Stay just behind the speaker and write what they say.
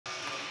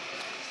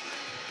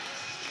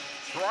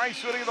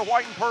Tri-City, the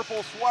white and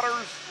purple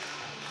sweaters,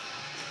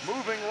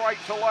 moving right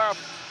to left.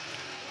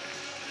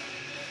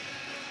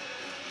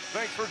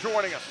 Thanks for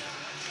joining us.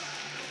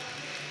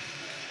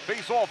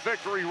 Face-off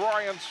victory,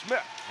 Ryan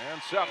Smith.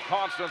 And Seth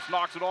Constance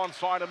knocks it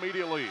onside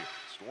immediately.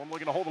 Storm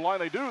looking to hold the line.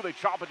 They do. They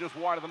chop it just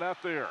wide of the net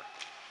there.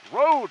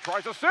 Rode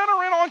tries to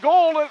center in on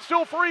goal, and it's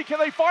still free. Can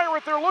they fire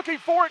it? They're looking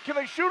for it. Can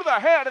they shoot to the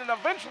head? And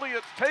eventually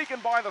it's taken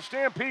by the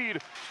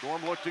Stampede.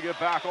 Storm look to get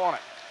back on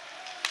it.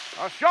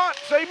 A shot,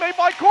 save made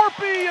by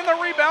Corpy, and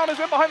the rebound is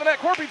in behind the net.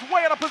 Corpy's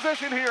way out of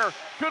position here.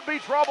 Could be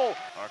trouble.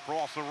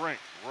 Across the rink.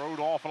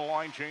 Rode off on a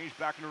line change.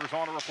 Beckner is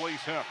on to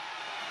replace him.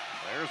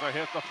 There's a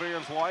hit the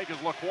fans like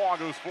as Lacroix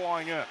goes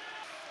flying in.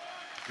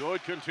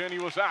 Good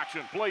continuous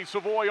action. Play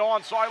Savoy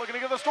onside, looking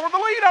to give the Storm the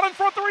lead. Out in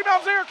front, the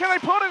rebound's there. Can they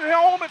put it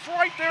home? It's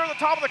right there at the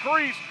top of the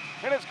crease,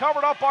 and it's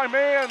covered up by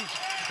Mans.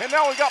 And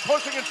now we got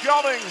pushing and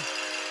shoving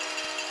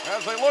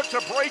as they look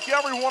to break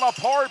everyone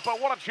apart, but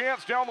what a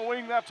chance down the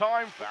wing that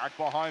time. Back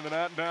behind the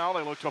net now.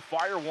 They look to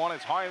fire one.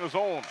 It's high in the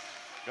zone.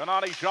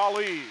 Gennady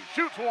Jali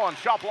shoots one.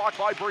 Shot blocked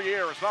by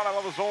Briere. It's not out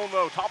of the zone,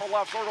 though. Top of the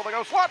left circle. They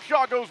go. Slap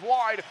shot goes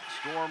wide.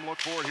 Storm look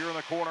for it here in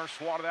the corner.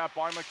 Swatted at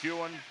by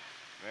McEwen.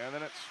 And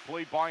then it's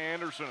played by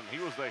Anderson. He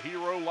was the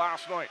hero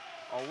last night.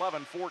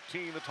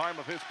 11-14, the time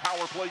of his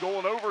power play goal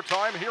in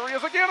overtime. Here he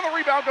is again, and the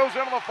rebound goes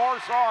in on the far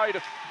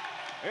side.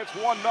 It's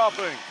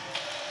 1-0.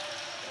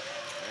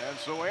 And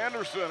so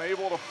Anderson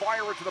able to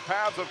fire it to the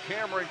pads of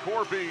Cameron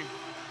Corpy.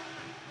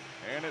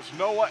 And it's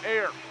Noah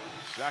Ayer.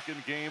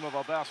 Second game of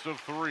a best of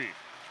three.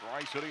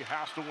 Tri-City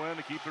has to win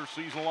to keep their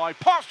season alive.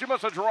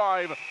 Posthumous a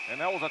drive,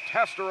 and that was a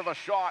tester of a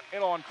shot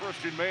in on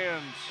Christian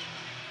Mans.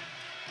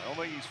 I don't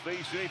think he's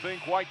faced anything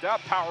quite that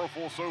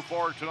powerful so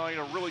far tonight.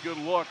 A really good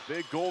look.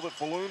 Big goal that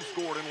Falloon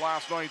scored in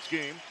last night's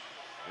game.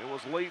 It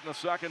was late in the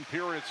second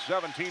period,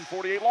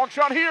 17-48. Long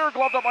shot here,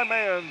 gloved up by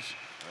Mans.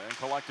 And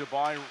collected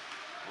by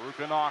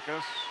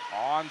Rukanakis.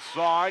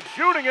 Onside,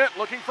 shooting it,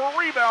 looking for a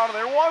rebound, and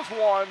there was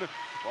one.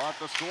 But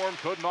the Storm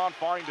could not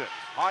find it.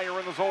 Higher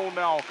in the zone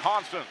now,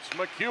 Constance,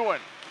 McEwen.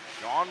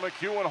 Sean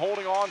McEwen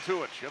holding on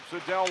to it. Chips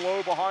it down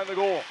low behind the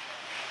goal.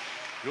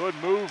 Good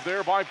move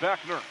there by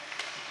Beckner.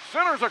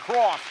 Centers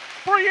across.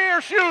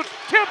 Briere shoots.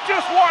 Tipped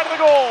just wide of the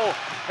goal.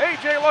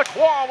 A.J.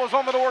 Lacroix was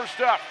on the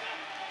doorstep.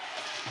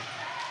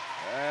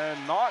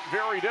 And not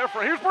very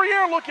different. Here's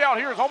Briere. Look out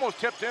here. It's almost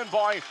tipped in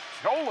by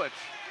Cholich.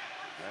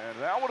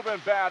 And that would have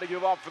been bad to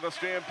give up for the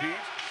Stampede.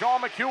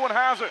 Sean McEwen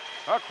has it.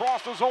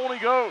 Across the zone he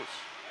goes.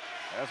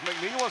 As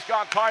McNeilis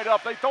got tied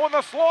up, they throw in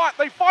the slot.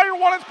 They fire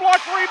one. It's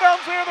blocked.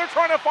 Rebounds there. They're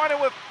trying to find it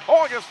with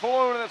August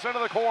Falloon, and it's into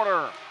the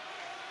corner.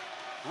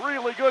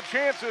 Really good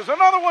chances.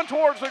 Another one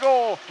towards the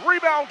goal.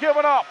 Rebound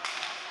given up.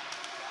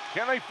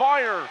 Can they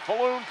fire?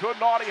 Falloon could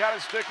not. He had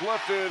his stick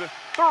lifted.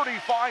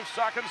 35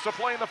 seconds to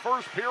play in the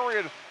first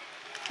period.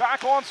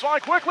 Back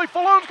onside quickly.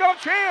 Falloon's got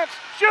a chance.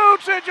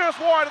 Shoots it just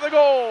wide of the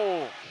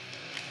goal.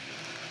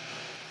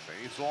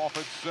 Face off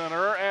at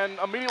center and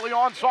immediately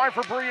onside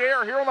for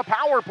Briere here on the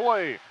power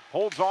play.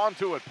 Holds on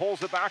to it.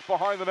 Pulls it back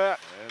behind the net.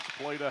 It's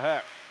played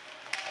ahead.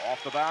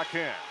 Off the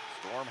backhand.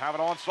 Storm have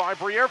it onside.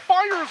 Briere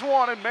fires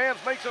one, and Mans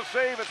makes a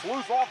save. It's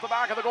loose off the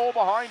back of the goal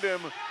behind him.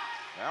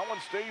 That one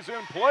stays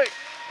in play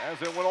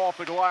as it went off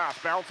the glass.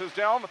 Bounces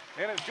down,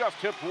 and it's just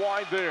tipped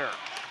wide there.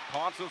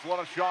 Constance let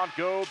a shot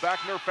go.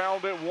 Beckner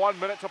found it. 1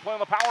 minute to play on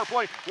the power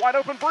play. Wide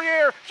open,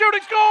 Briere.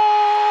 Shooting, score!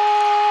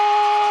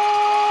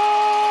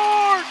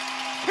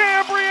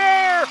 Cam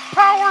Briere,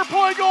 power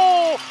play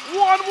goal.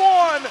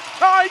 1-1,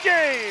 tie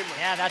game.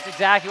 Yeah, that's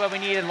exactly what we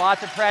needed.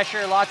 Lots of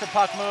pressure, lots of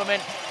puck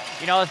movement.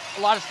 You know,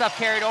 a lot of stuff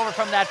carried over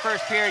from that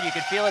first period. You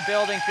could feel it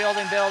building.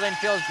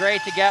 Feels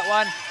great to get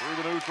one.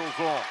 Through the neutral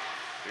zone.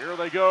 Here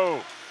they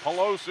go.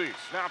 Pelosi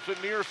snaps it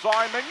near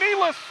side.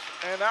 McNeilis.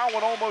 And that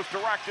one almost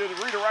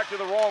redirected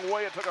the wrong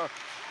way. It took a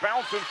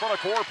bounce in front of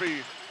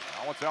Corpy.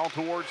 Now it's out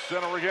towards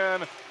center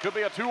again. Could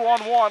be a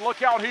 2-on-1.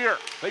 Look out here.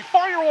 They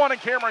fire one,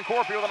 and Cameron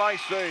Corpy with a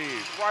nice save.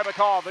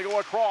 Rybakov, they go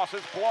across.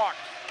 It's blocked.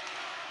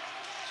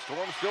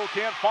 Storm still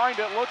can't find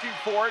it, looking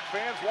for it.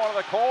 Fans wanted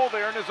a call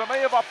there, and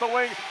Nizameyev up the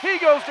wing. He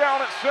goes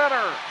down at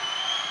center.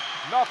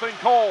 Nothing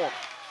called.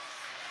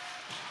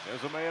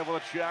 Nizameyev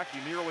with a check. He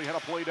nearly had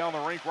a play down the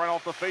rink right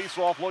off the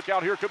face-off. Look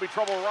out here, could be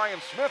trouble. Ryan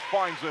Smith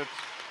finds it.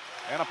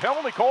 And a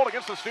penalty called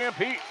against the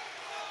Stampede.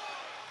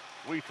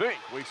 We think.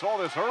 We saw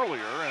this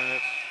earlier, and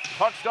it's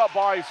touched up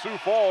by Sioux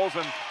Falls,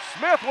 and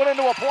Smith went in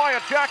to apply a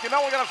check, and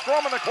now we got a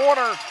scrum in the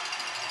corner.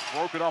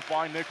 Broken up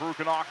by Nick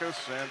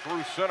Rukanakis, and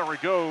through center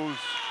it goes.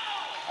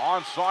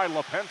 Onside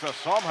LaPenta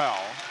somehow.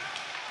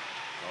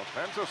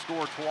 LaPenta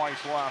scored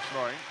twice last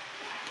night.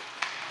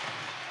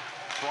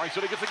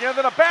 Tri-City gets again,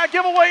 then a bad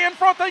giveaway in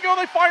front. They go,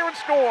 they fire and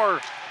score.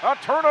 A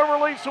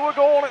turnover leads to a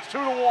goal, and it's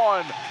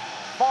 2-1.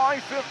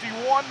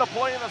 5:51 to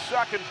play in the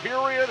second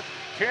period.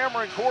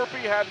 Cameron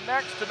Corpy had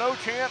next to no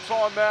chance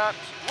on that.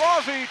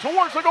 Rossi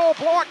towards the goal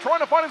block, trying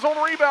to find his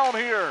own rebound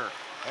here.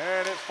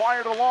 And it's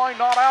fired to the line,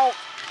 not out.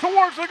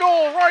 towards the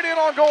goal, right in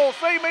on goal.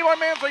 Save made by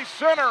Mansley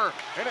center,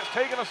 and it's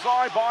taken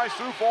aside by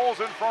Sioux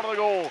Falls in front of the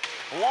goal.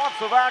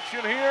 Lots of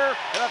action here,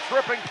 and a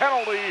tripping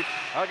penalty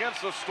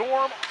against the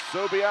Storm.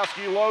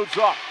 Sobieski loads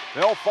up.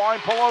 They'll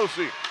find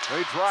Pelosi.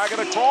 They drag it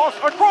across.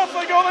 Across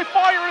they go. They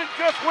fire it. It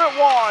just went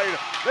wide.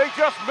 They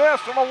just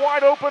missed on a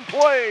wide open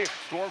play.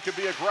 Storm can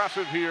be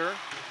aggressive here.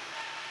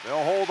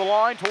 They'll hold the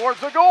line towards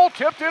the goal.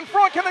 Tipped in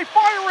front. Can they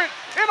fire it?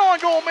 In on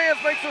goal. Mans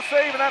makes the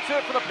save, and that's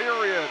it for the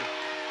period.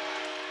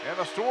 And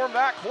the Storm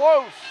that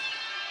close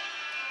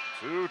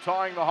to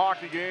tying the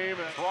hockey game.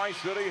 And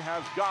Tri-City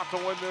has got to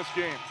win this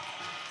game.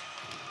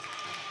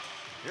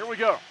 Here we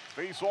go.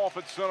 Face off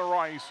at center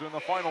ice, and the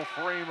final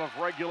frame of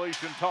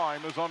regulation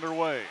time is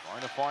underway.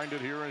 Trying to find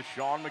it here is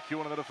Sean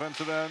McEwen on the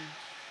defensive end.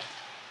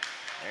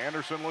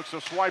 Anderson looks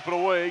to swipe it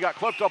away. He got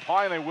clipped up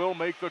high, and they will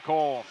make the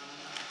call.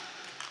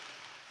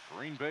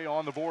 Green Bay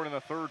on the board in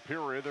the third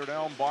period. They're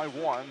down by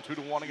 1,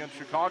 2-1 against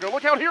Chicago.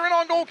 Look out here in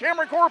on goal,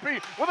 Cameron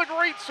Corpy with a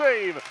great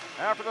save.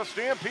 After the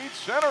Stampede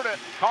centered it,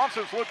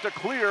 Constance looked to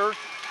clear.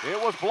 It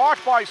was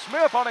blocked by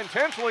Smith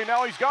unintentionally.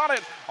 Now he's got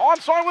it.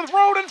 Onside with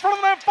Rode in front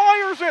of the net,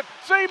 fires it.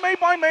 Save made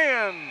by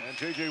Mann. And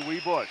J.J.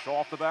 Weebush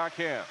off the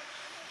backhand.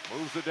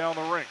 Moves it down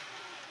the rink.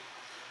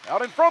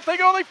 Out in front they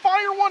go. They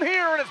fire one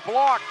here, and it's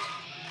blocked.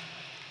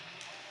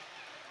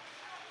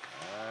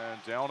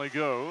 And down he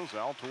goes,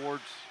 out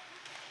towards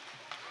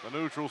the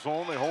neutral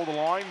zone. They hold the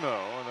line,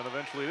 though, and then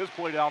eventually it is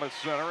played out at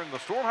center. And the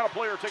Storm had a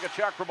player take a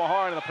check from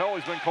behind, and the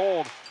penalty's been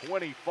called.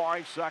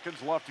 25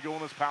 seconds left to go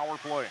in this power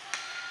play.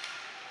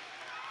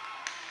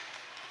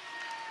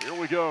 Here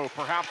we go,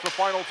 perhaps the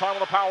final time on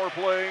the power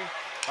play.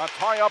 A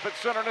tie up at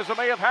center, and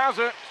Nizameyev has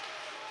it.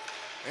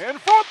 In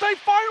front, they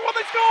fire when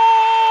they score!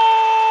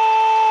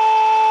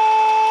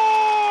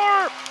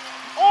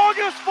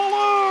 August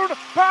Falloon,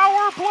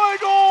 power play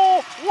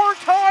goal. We're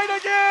tied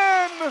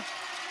again.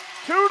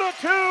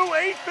 2-2,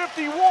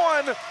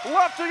 8:51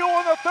 left to go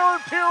in the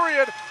third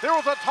period. There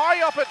was a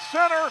tie up at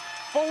center.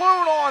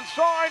 Falloon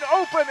onside,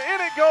 open,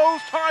 in it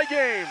goes, tie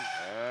game.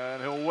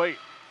 And he'll wait.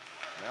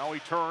 Now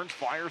he turns,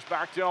 fires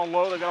back down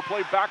low. They got to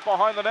play back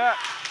behind the net.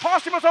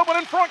 Posthumous open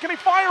in front. Can he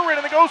fire it?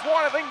 And it goes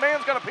wide. I think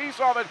Mann's got a piece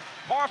of it.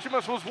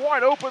 Posthumous was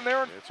wide open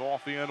there. It's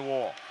off the end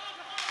wall.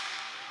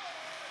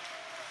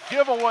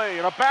 Giveaway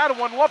and a bad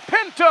one.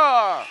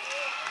 LaPinta!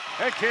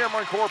 And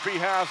Cameron Corpy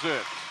has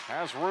it.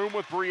 Has room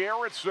with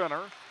Briere at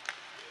center.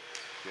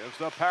 Gives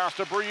the pass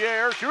to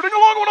Briere. Shooting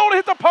along one, to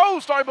hit the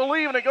post, I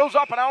believe, and it goes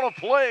up and out of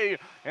play.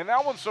 And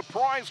that one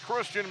surprised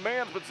Christian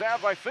Manns, but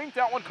Zabs, I think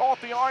that one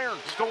caught the iron.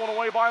 Stolen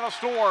away by the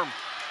Storm.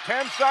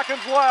 10 seconds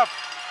left.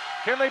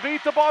 Can they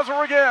beat the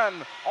buzzer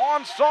again?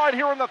 Onside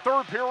here in the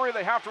third period.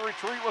 They have to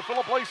retreat with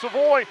Philippe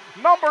Savoy.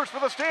 Numbers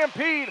for the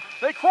Stampede.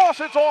 They cross,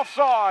 it's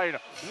offside.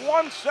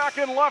 1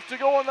 second left to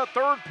go in the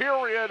third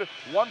period.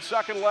 1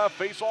 second left.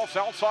 Face-offs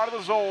outside of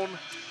the zone.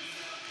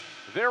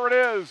 There it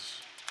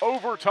is.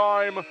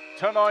 Overtime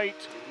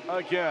tonight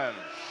again.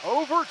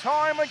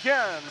 Overtime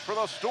again for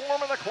the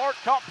Storm in the Clark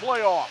Cup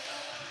playoffs.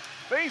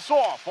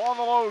 Face-off on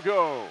the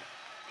logo.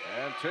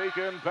 And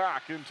taken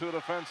back into the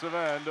defensive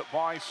end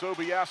by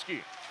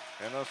Sobieski.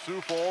 And the Sioux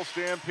Falls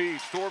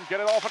Stampede. Storm get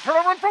it off. A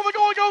turnover in front of the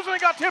goal. It goes and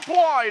it got tipped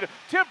wide.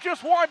 Tipped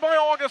just wide by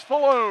August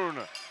Falloon.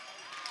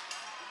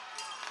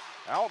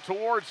 Out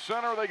towards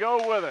center they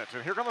go with it.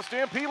 And here come the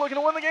Stampede looking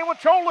to win the game with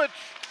Cholich.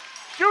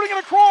 Shooting it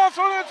across,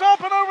 and it's up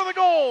and over the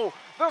goal.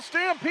 The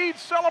Stampede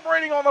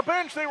celebrating on the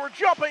bench. They were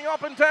jumping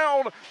up and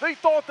down. They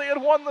thought they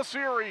had won the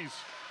series.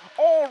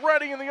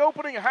 Already in the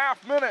opening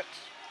half minute.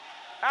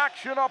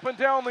 Action up and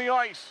down the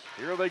ice.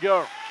 Here they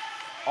go.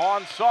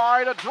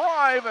 Onside, a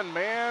drive, and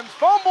Manns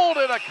fumbled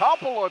it a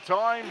couple of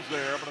times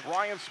there, but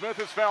Ryan Smith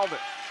has found it.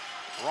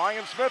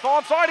 Ryan Smith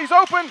onside, he's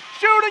open,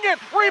 shooting it,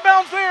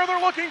 rebounds there, they're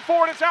looking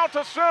for it, it's out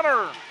to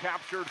center.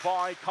 Captured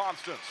by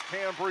Constance,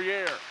 Cam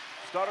Briere,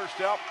 stutter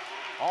step,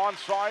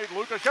 onside,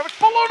 Lukashevich,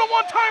 Falloon a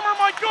one-timer,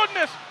 my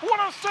goodness, what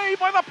a save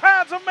by the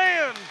pads of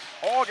Manns.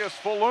 August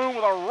Falloon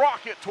with a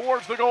rocket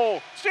towards the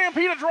goal.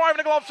 Stampede a drive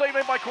and a glove save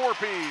made by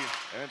Corpy,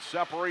 and it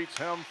separates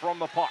him from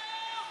the puck.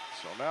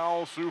 So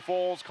now Sioux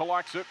Falls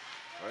collects it.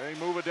 They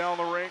move it down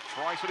the rink.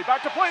 Tri-City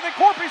back to play. Then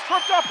Corpy's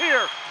tripped up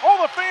here.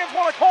 All the fans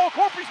want to call.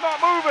 Corpy's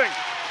not moving.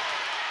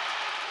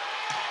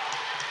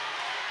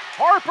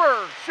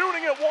 Harper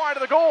shooting it wide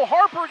of the goal.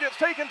 Harper gets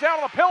taken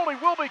down. The penalty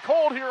will be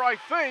called here, I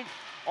think,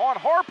 on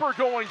Harper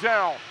going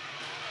down.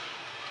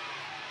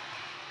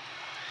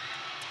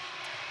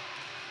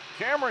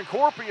 Cameron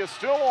Corpy is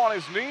still on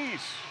his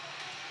knees.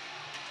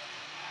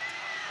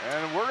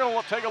 And we're going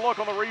to take a look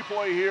on the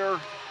replay here.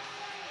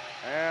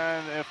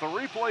 And if the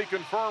replay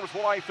confirms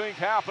what I think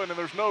happened and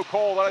there's no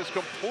call, that is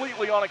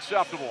completely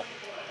unacceptable.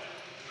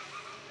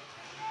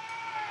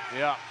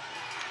 Yeah.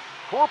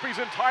 Corpy's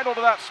entitled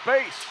to that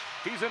space.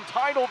 He's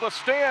entitled to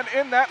stand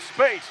in that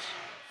space.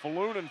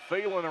 Falloon and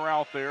Phelan are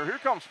out there. Here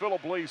comes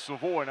Philip Blaise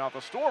Savoy. Now, the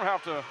Storm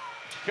have to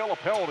kill a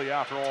penalty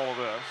after all of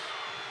this.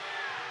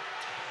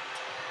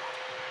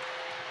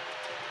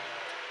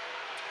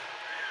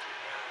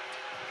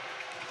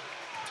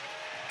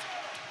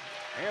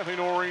 Anthony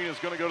Noreen is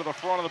going to go to the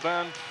front of the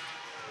bench.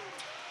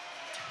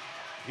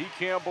 He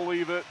can't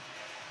believe it.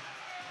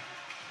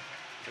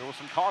 There was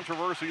some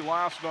controversy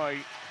last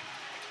night.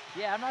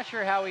 Yeah, I'm not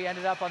sure how he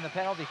ended up on the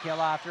penalty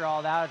kill after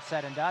all that was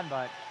said and done,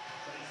 but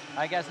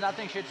I guess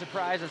nothing should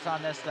surprise us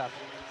on this stuff.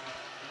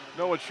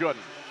 No, it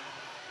shouldn't.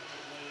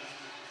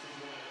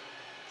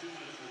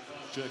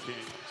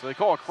 So they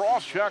call a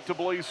cross check to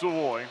Blaise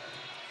Savoy.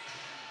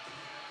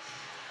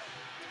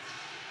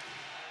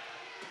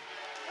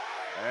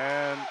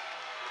 And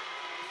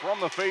from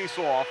the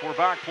face-off, we're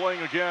back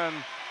playing again.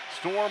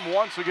 Storm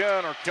once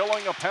again are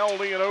killing a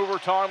penalty in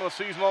overtime with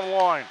the season on the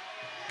line.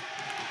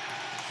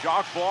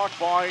 Shot blocked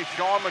by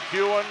Sean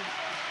McEwen.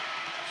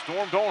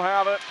 Storm don't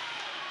have it.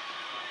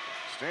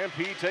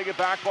 Stampede take it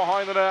back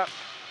behind the net.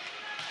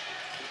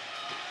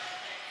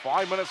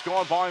 5 minutes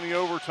gone by in the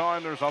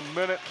overtime. There's a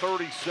minute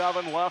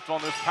 37 left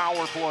on this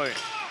power play.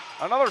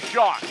 Another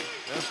shot.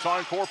 This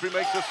time Corpy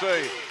makes a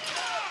save.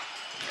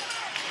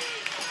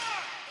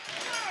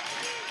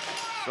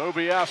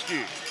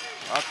 Sobieski.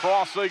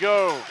 Across they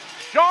go.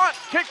 Shot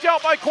kicked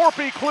out by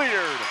Corpy,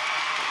 cleared.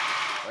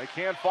 They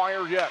can't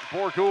fire yet.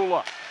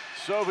 Borgula.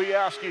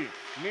 Sobieski.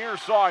 Near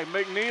side.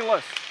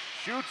 McNeilis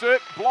shoots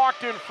it.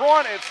 Blocked in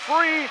front. It's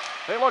free.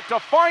 They look to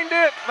find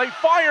it. They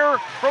fire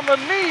from the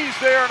knees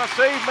there, and a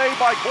save made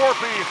by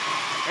Corpy.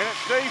 And it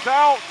stays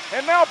out.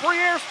 And now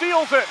Briere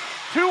steals it.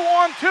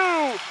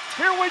 2-on-2.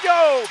 Here we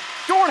go.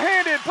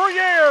 Short-handed.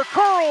 Briere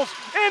curls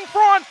in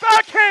front.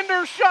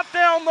 Backhander shut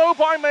down, though,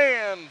 by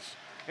Mans.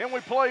 And we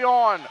play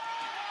on.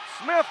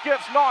 Smith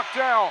gets knocked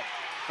down.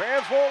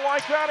 Fans won't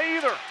like that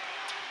either.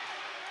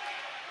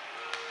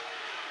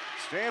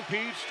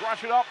 Stampede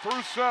stretch it up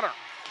through center.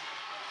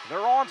 They're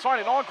onside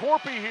and on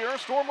Corpy here.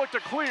 Storm look to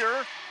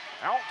clear.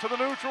 Out to the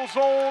neutral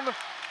zone.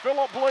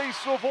 Philip Blaise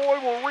Savoy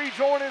will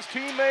rejoin his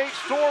teammates.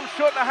 Storm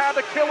shouldn't have had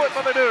to kill it,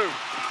 but they do.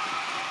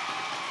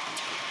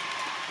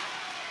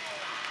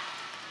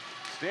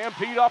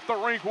 Stampede up the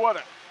rink with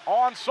it.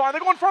 Onside. They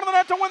go in front of the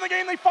net to win the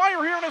game. They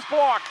fire here and it's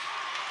blocked.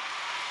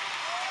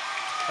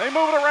 They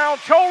move it around.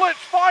 Cholich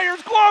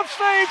fires. Glove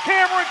save.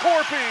 Cameron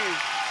Corpy.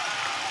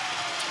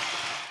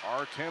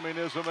 Artemi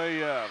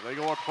Nizimayev. They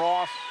go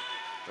across.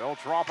 They'll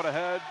drop it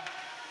ahead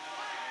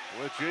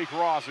with Jake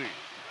Rossi.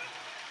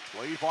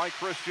 Played by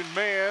Christian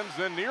Mans.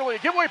 Then nearly a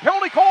giveaway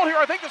penalty called here.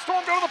 I think the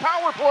Storm go to the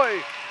power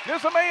play.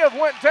 Nizimayev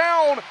went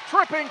down.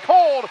 Tripping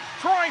cold.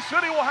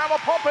 Tri-City will have a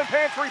pump and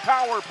pantry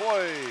power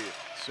play.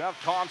 Seth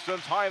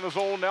Constance high in the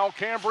zone. Now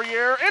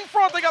Cambriere in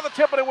front. They got the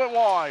tip, but it went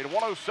wide.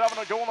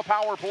 1:07 to go on the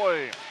power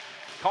play.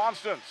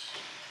 Constance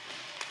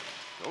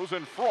goes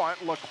in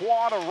front.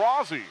 Lacroix to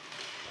Rossi.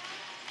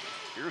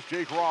 Here's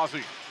Jake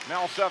Rossi.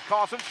 Now Seth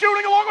Constance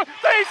shooting along with.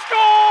 They score!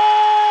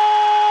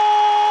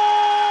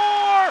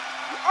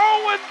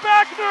 Owen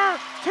Beckner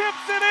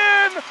tips it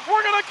in.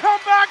 We're going to come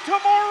back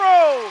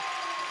tomorrow.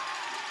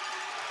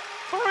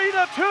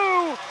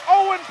 3-2.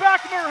 Owen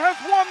Beckner has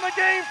won the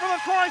game for the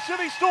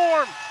Tri-City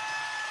Storm.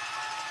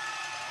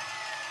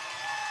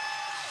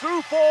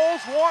 Sioux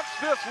Falls wants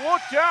this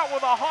looked at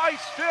with a high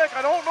stick.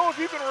 I don't know if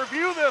you can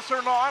review this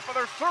or not, but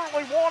they're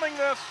certainly wanting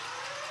this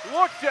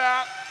looked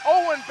at.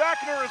 Owen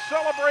Beckner is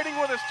celebrating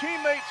with his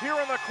teammates here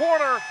in the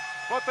corner,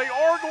 but they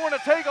are going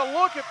to take a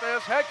look at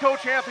this. Head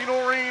coach Anthony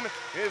Noreen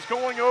is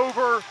going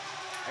over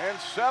and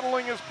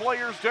settling his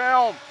players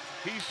down.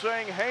 He's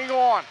saying, hang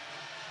on.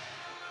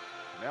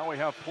 Now we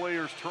have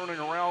players turning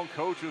around,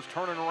 coaches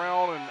turning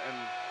around and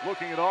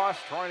looking at us,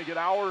 trying to get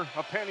our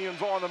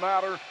opinions on the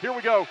matter. Here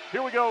we go.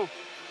 Here we go.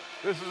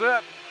 This is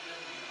it.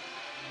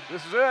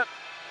 This is it.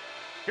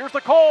 Here's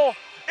the call.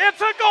 It's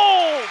a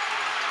goal!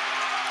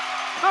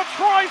 The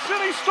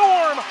Tri-City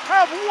Storm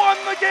have won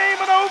the game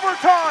in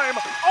overtime.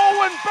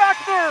 Owen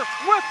Beckner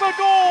with the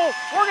goal.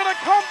 We're going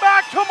to come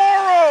back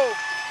tomorrow.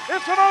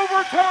 It's an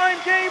overtime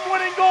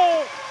game-winning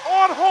goal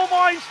on home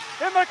ice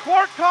in the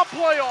Clark Cup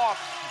playoffs.